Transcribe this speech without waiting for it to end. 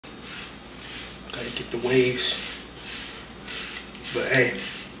Try to get the waves. But hey,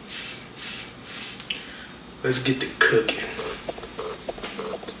 let's get to cooking.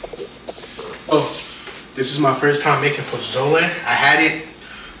 Oh, this is my first time making pozole. I had it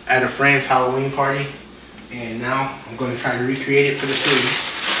at a friend's Halloween party, and now I'm going to try to recreate it for the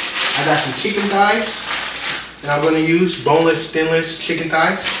series. I got some chicken thighs that I'm going to use, boneless, skinless chicken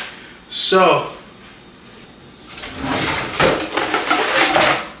thighs. So,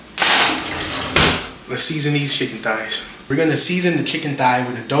 let's season these chicken thighs. We're going to season the chicken thigh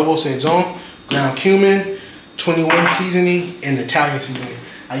with adobo sazon, ground cumin, 21 seasoning, and Italian seasoning.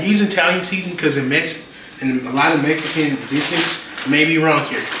 I use Italian seasoning because in a lot of Mexican dishes, I may be wrong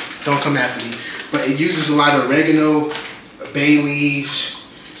here, don't come after me, but it uses a lot of oregano, bay leaves,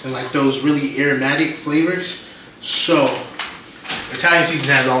 and like those really aromatic flavors. So Italian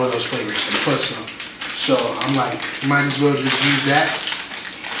seasoning has all of those flavors and plus some. So I'm like, might as well just use that.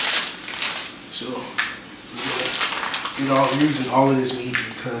 So we're using all of this meat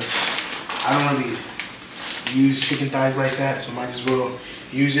because I don't really use chicken thighs like that, so might as well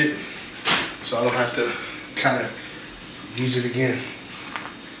use it so I don't have to kind of use it again.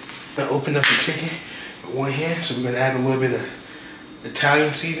 I'm gonna open up the chicken with one hand, so we're gonna add a little bit of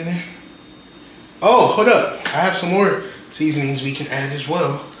Italian seasoning. Oh, hold up, I have some more seasonings we can add as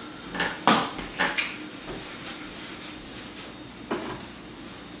well.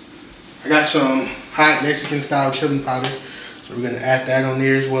 I got some hot Mexican style chili powder, so we're gonna add that on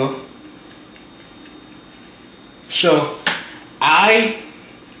there as well. So, I'm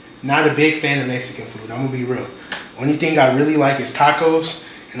not a big fan of Mexican food, I'm gonna be real. Only thing I really like is tacos,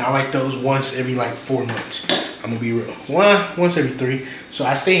 and I like those once every like 4 months. I'm gonna be real. Once every 3. So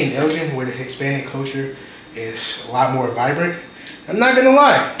I stay in Elgin where the Hispanic culture is a lot more vibrant. I'm not gonna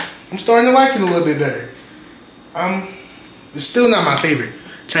lie, I'm starting to like it a little bit better. It's still not my favorite.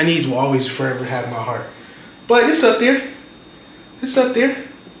 Chinese will always forever have my heart. But it's up there. It's up there.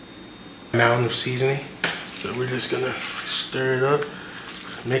 Mountain of seasoning. So we're just gonna stir it up,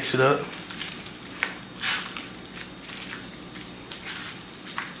 mix it up.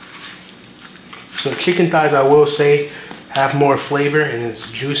 So chicken thighs, I will say, have more flavor and it's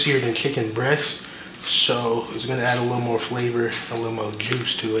juicier than chicken breast. So it's gonna add a little more flavor, a little more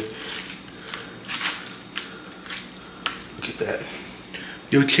juice to it. Look at that.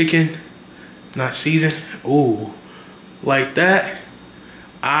 Your chicken, not seasoned. Ooh, like that.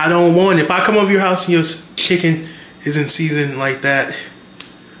 I don't want it. If I come over your house and your chicken isn't seasoned like that,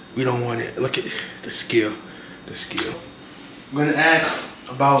 we don't want it. Look at the skill, the skill. I'm gonna add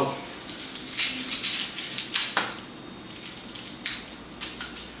about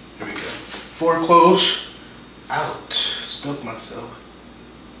There we go. 4 cloves. Ouch, stuck myself.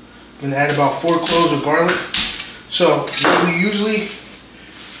 I'm gonna add about 4 cloves of garlic. So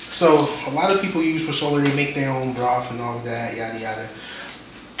a lot of people use pozole, they make their own broth and all of that, yada yada.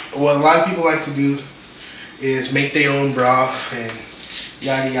 What a lot of people like to do is make their own broth and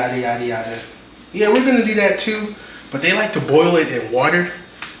yada yada yada yada. Yeah, we're gonna do that too, but they like to boil it in water,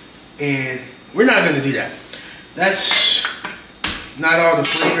 and we're not gonna do that. That's not all the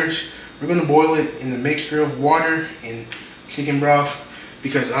flavors. We're gonna boil it in the mixture of water and chicken broth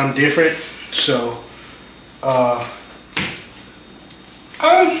because I'm different. So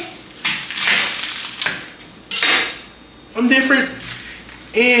I'm different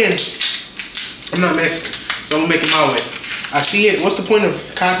and I'm not Mexican, so I'm gonna make it my way. I see it. What's the point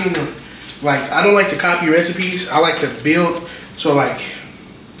of copying them? Like, I don't like to copy recipes. I like to build. So like,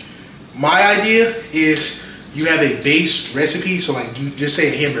 my idea is you have a base recipe. So like, you just say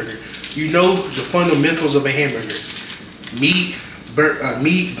a hamburger. You know the fundamentals of a hamburger: meat,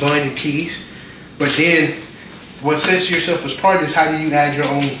 bun, and cheese. But then, what sets yourself apart is how do you add your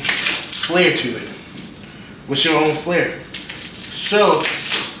own flair to it? What's your own flair? So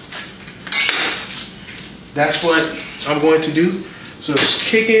that's what I'm going to do. So it's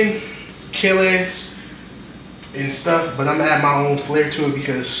chicken, chiles, and stuff, but I'm gonna add my own flair to it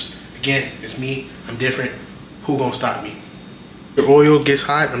because, again, it's me. I'm different. Who gonna stop me? The oil gets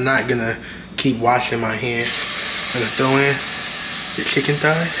hot. I'm not gonna keep washing my hands. I'm gonna throw in the chicken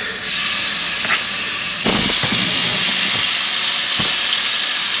thighs.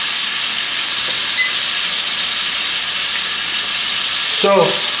 So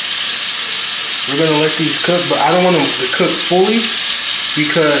we're gonna let these cook, but I don't want them to cook fully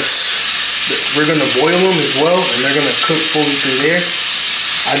because we're gonna boil them as well, and they're gonna cook fully through there.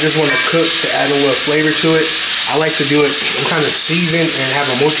 I just want to cook to add a little flavor to it. I like to do it, I'm kind of seasoned and have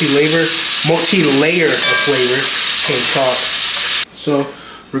a multi-layer of flavors. Can't talk. So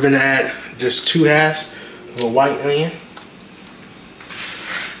we're gonna add just 2 halves of a white onion.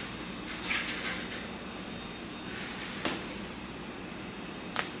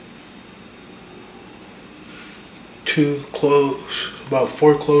 2 cloves, about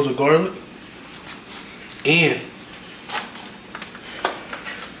 4 cloves of garlic, and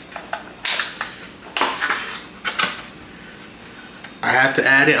I have to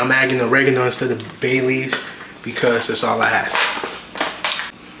add it. I'm adding oregano instead of bay leaves because that's all I have.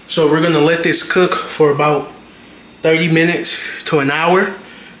 So we're gonna let this cook for about 30 minutes to an hour.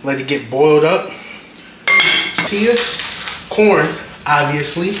 Let it get boiled up. Tortillas, corn,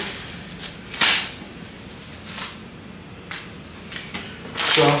 obviously.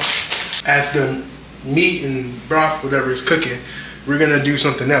 So as the meat and broth, whatever is cooking, we're gonna do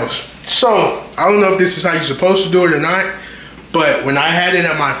something else. So I don't know if this is how you're supposed to do it or not, but when I had it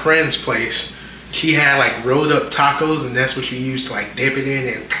at my friend's place, she had like rolled up tacos, and that's what she used to like dip it in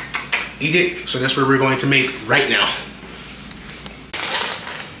and eat it. So that's what we're going to make right now.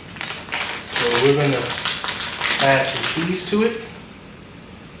 So we're gonna add some cheese to it.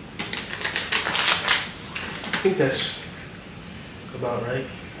 I think that's about right.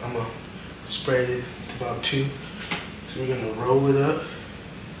 I'm gonna spread it to about 2. So we're gonna roll it up.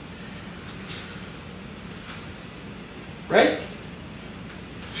 Right?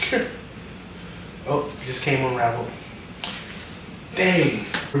 Sure. Oh, it just came unraveled. Dang.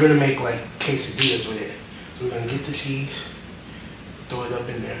 We're gonna make like quesadillas with it. So we're gonna get the cheese, throw it up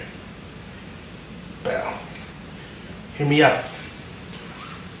in there. Bow. Hear me out.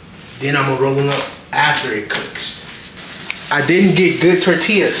 Then I'm gonna roll it up after it cooks. I didn't get good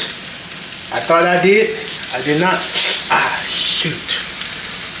tortillas. I thought I did. I did not. Ah, shoot.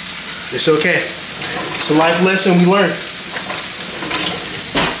 It's okay. It's a life lesson we learned.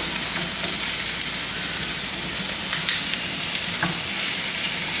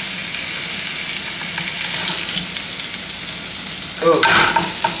 Oh.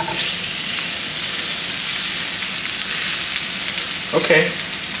 Okay.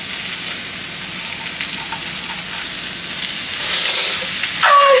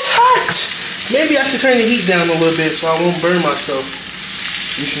 Ah, it's hot. Maybe I should turn the heat down a little bit so I won't burn myself.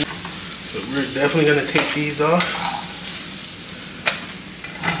 So we're definitely gonna take these off.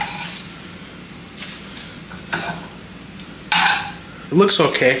 It looks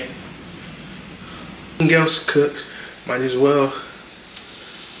okay. Anything else cooks, might as well.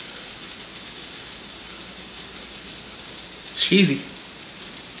 It's cheesy.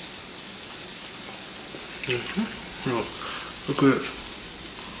 Oh, look at it.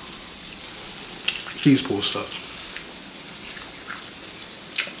 Cheese pool stuff.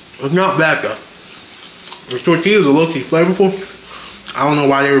 It's not bad though. The tortillas are low-key flavorful. I don't know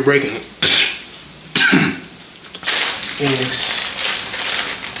why they were breaking it.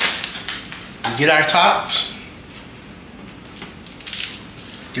 Get our tops.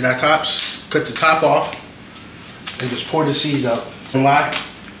 Cut the top off. And just pour the seeds out. And why?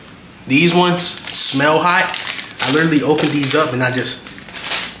 These ones smell hot. I literally opened these up and I just,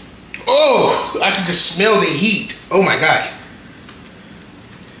 oh, I can just smell the heat. Oh my gosh.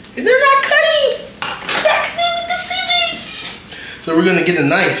 And they're not cutting. They're not cutting with the scissors. So we're gonna get a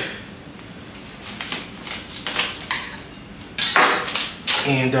knife.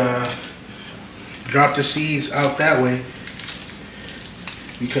 And drop the seeds out that way.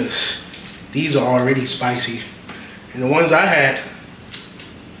 Because these are already spicy. And the ones I had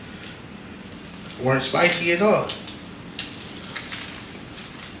weren't spicy at all.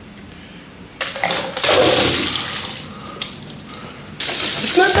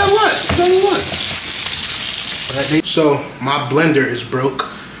 It's not that much. It's only one. So my blender is broke.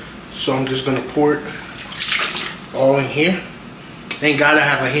 So I'm just gonna pour it all in here. Thank God I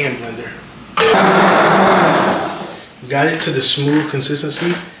have a hand blender. Got it to the smooth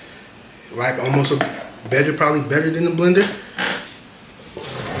consistency. Like almost better, probably better than the blender.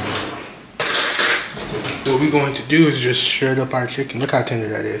 What we're going to do is just shred up our chicken. Look how tender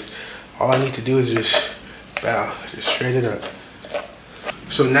that is. All I need to do is just shred it up.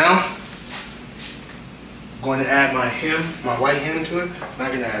 So now I'm going to add my ham, my white ham to it. I'm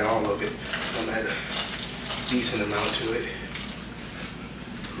not going to add all of it. I'm going to add a decent amount to it.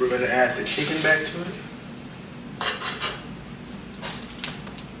 We're going to add the chicken back to it.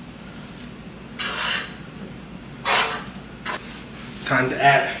 Time to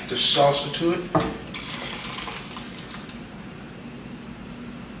add the salsa to it.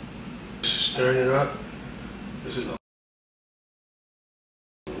 Stirring it up. This is a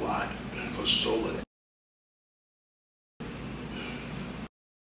lot of pozole.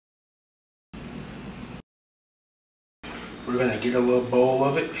 We're gonna get a little bowl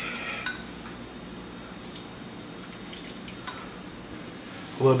of it.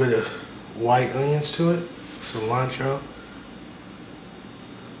 A little bit of white onions to it. Cilantro.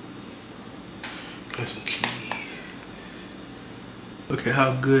 And some cheese. Look at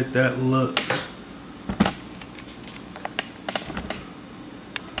how good that looks.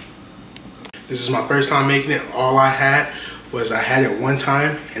 This is my first time making it. All I had it one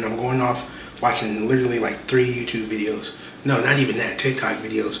time, and I'm going off watching literally like 3 YouTube videos. No, not even that, TikTok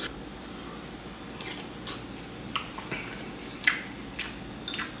videos.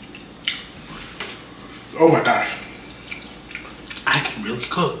 Oh my gosh. I can really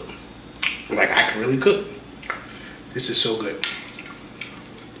cook. Like, I can really cook. This is so good.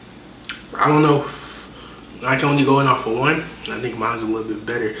 I don't know. I can only go in off of one. I think mine's a little bit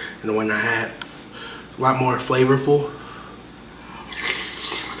better than the one I had. A lot more flavorful.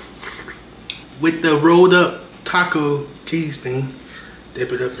 With the rolled up taco cheese thing,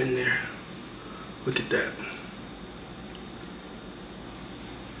 dip it up in there. Look at that.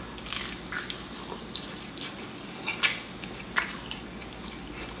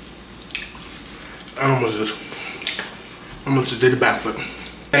 I almost just did a backflip.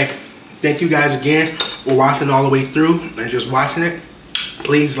 Hey, thank you guys again for watching all the way through and just watching it.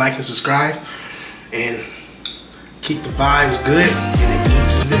 Please like and subscribe and keep the vibes good and it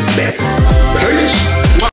keeps it better. Peace.